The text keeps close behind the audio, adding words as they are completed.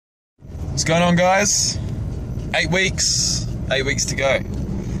What's going on, guys? 8 weeks to go.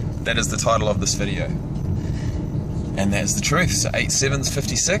 That is the title of this video, and that is the truth. So 8 7's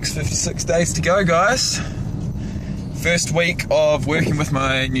 56 days to go, guys. First week of working with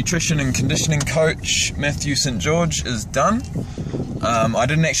my nutrition and conditioning coach Matthew St. George is done. I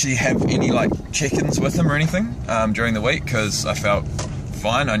didn't actually have any check-ins with him or anything during the week because I felt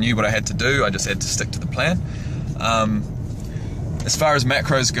fine. I knew what I had to do. I just had to stick to the plan. As far as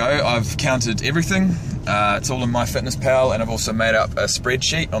macros go, I've counted everything. It's all in MyFitnessPal, and I've also made up a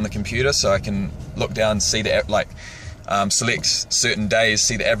spreadsheet on the computer so I can look down, see the select certain days,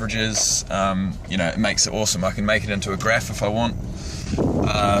 see the averages. You know, it makes it awesome. I can make it into a graph if I want.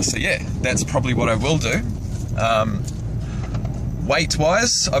 So yeah, that's probably what I will do.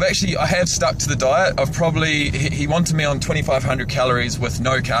 Weight-wise, I have stuck to the diet. He wanted me on 2,500 calories with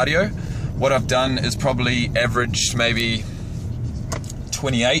no cardio. What I've done is probably averaged maybe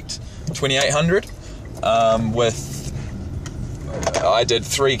 2,800 I did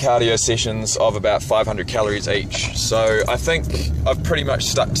 3 cardio sessions of about 500 calories each. So I think I've pretty much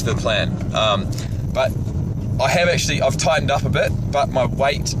stuck to the plan. But I've tightened up a bit, but my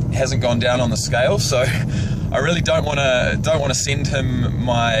weight hasn't gone down on the scale, so I really don't want to send him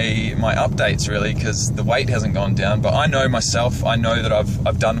my updates really, because the weight hasn't gone down. But I know myself. I know that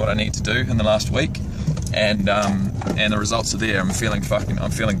I've done what I need to do in the last week, and the results are there. I'm feeling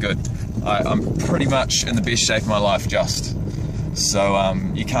good. I'm pretty much in the best shape of my life, so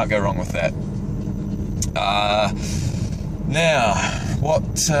you can't go wrong with that. Now,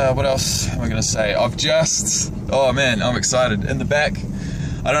 what else am I going to say? Oh man, I'm excited. In the back,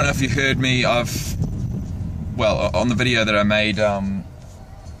 I don't know if you heard me, on the video that I made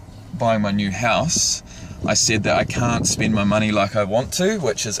buying my new house, I said that I can't spend my money like I want to,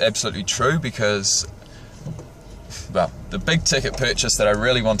 which is absolutely true, because the big ticket purchase that I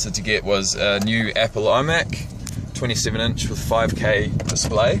really wanted to get was a new Apple iMac 27-inch with 5K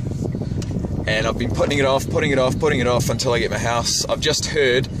display, and I've been putting it off until I get my house. I've just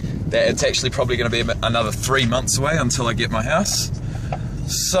heard that it's actually probably going to be another 3 months away until I get my house.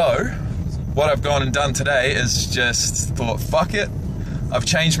 So what I've gone and done today is just thought, fuck it, I've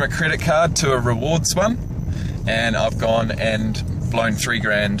changed my credit card to a rewards one, and I've gone and blown 3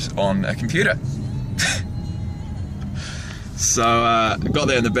 grand on a computer. So I got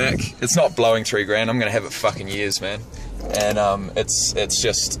that in the back. It's not blowing 3 grand. I'm gonna have it fucking years, man. And it's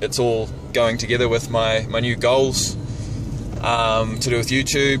all going together with my new goals, to do with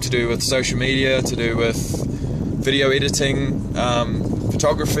YouTube, to do with social media, to do with video editing,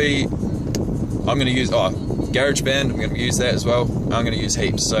 photography. I'm gonna use GarageBand. I'm gonna use that as well. I'm gonna use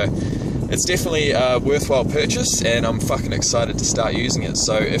heaps. So it's definitely a worthwhile purchase, and I'm fucking excited to start using it.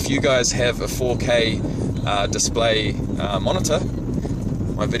 So if you guys have a 4K display monitor,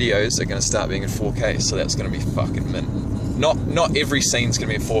 my videos are going to start being in 4K, so that's going to be fucking mint. Not every scene's going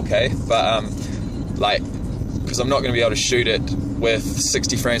to be in 4K, but because I'm not going to be able to shoot it with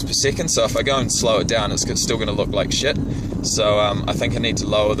 60 frames per second, so if I go and slow it down, it's still going to look like shit. So I think I need to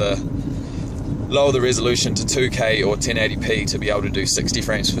lower the resolution to 2K or 1080p to be able to do 60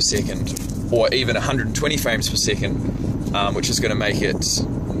 frames per second, or even 120 frames per second, which is going to make it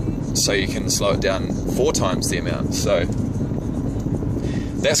so you can slow it down 4 times the amount. So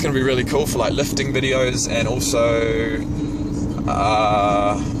that's going to be really cool for lifting videos, and also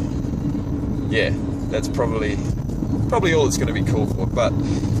yeah, that's probably all it's going to be cool for. But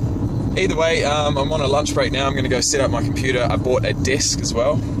either way, I'm on a lunch break now. I'm going to go set up my computer. I bought a desk as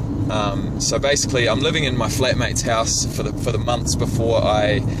well. So basically I'm living in my flatmate's house for the months before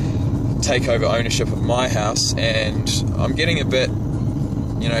I take over ownership of my house, and I'm getting a bit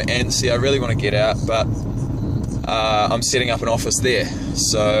antsy. I really want to get out, but I'm setting up an office there.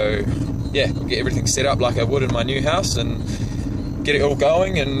 So yeah, I'll get everything set up like I would in my new house and get it all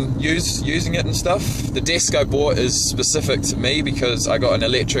going and using it and stuff. The desk I bought is specific to me because I got an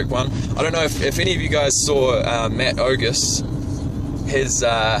electric one. I don't know if any of you guys saw Matt Ogus, his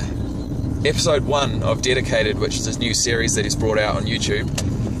episode 1 of Dedicated, which is his new series that he's brought out on YouTube.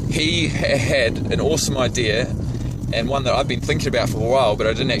 He had an awesome idea, and one that I've been thinking about for a while, but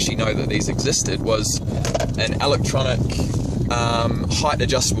I didn't actually know that these existed, was an electronic height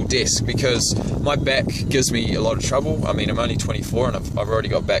adjustable desk, because my back gives me a lot of trouble. I mean, I'm only 24 and I've already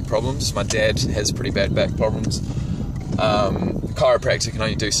got back problems. My dad has pretty bad back problems. Chiropractor can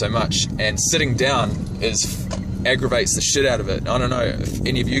only do so much, and sitting down aggravates the shit out of it. I don't know if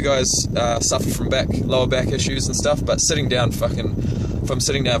any of you guys suffer from lower back issues and stuff, but sitting down if I'm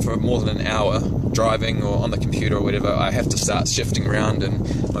sitting down for more than an hour driving or on the computer or whatever, I have to start shifting around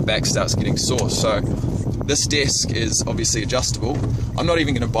and my back starts getting sore. So this desk is obviously adjustable. I'm not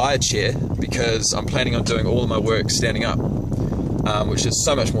even going to buy a chair because I'm planning on doing all of my work standing up, which is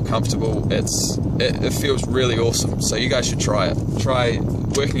so much more comfortable. It feels really awesome, so you guys should try it. Try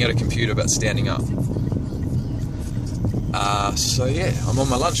working at a computer but standing up. So yeah, I'm on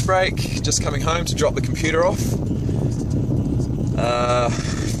my lunch break, just coming home to drop the computer off.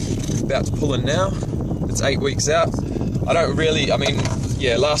 About to pull in now. It's 8 weeks out.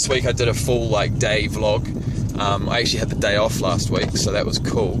 Yeah, last week I did a full day vlog. I actually had the day off last week, so that was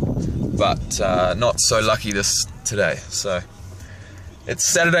cool, but not so lucky today. So it's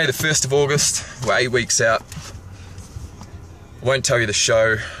Saturday the 1st of August, we're 8 weeks out. I won't tell you the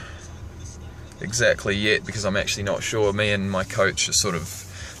show exactly yet because I'm actually not sure. Me and my coach are sort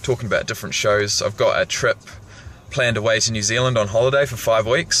of talking about different shows. I've got a trip planned away to New Zealand on holiday for 5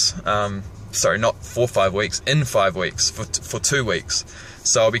 weeks. Sorry, not for 5 weeks, in 5 weeks, for 2 weeks.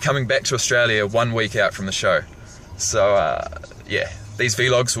 So I'll be coming back to Australia 1 week out from the show. So yeah, these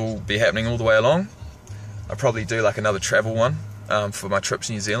vlogs will be happening all the way along. I'll probably do another travel one for my trip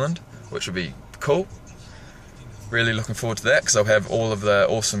to New Zealand, which will be cool. Really looking forward to that because I'll have all of the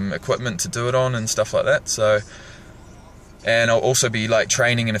awesome equipment to do it on and stuff like that. So, and I'll also be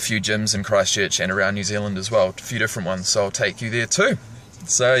training in a few gyms in Christchurch and around New Zealand as well, a few different ones, so I'll take you there too.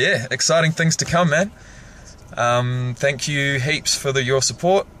 So yeah, exciting things to come, man. Thank you heaps for your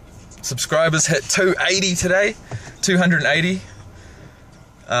support. Subscribers hit 280 today, 280.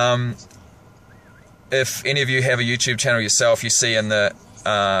 If any of you have a YouTube channel yourself, you see in the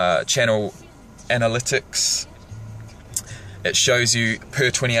channel analytics, it shows you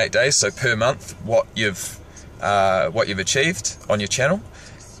per 28 days, so per month, what you've achieved on your channel,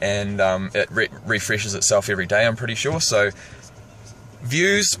 and it refreshes itself every day, I'm pretty sure. So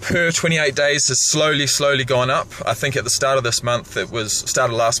views per 28 days has slowly gone up. I think at the start of last month it was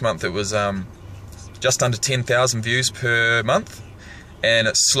just under 10,000 views per month, and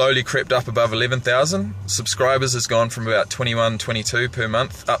it's slowly crept up above 11,000. Subscribers has gone from about 21, 22 per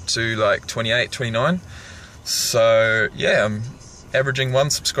month up to 28, 29. So yeah, I'm averaging 1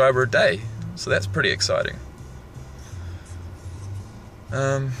 subscriber a day, so that's pretty exciting.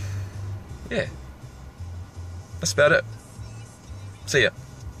 Yeah, that's about it. See ya.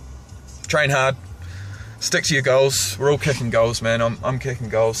 Train hard. Stick to your goals. We're all kicking goals, man. I'm kicking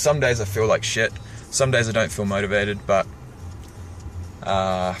goals. Some days I feel like shit. Some days I don't feel motivated, but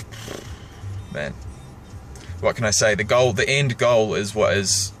man, what can I say? The end goal is what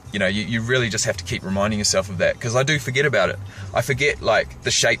is. You really just have to keep reminding yourself of that, because I do forget about it. I forget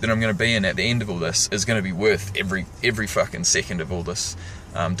the shape that I'm going to be in at the end of all this is going to be worth every fucking second of all this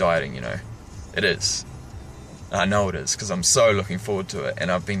dieting. It is. I know it is, because I'm so looking forward to it, and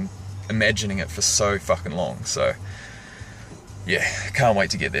I've been imagining it for so fucking long. So yeah, can't wait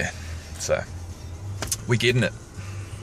to get there. So we're getting it.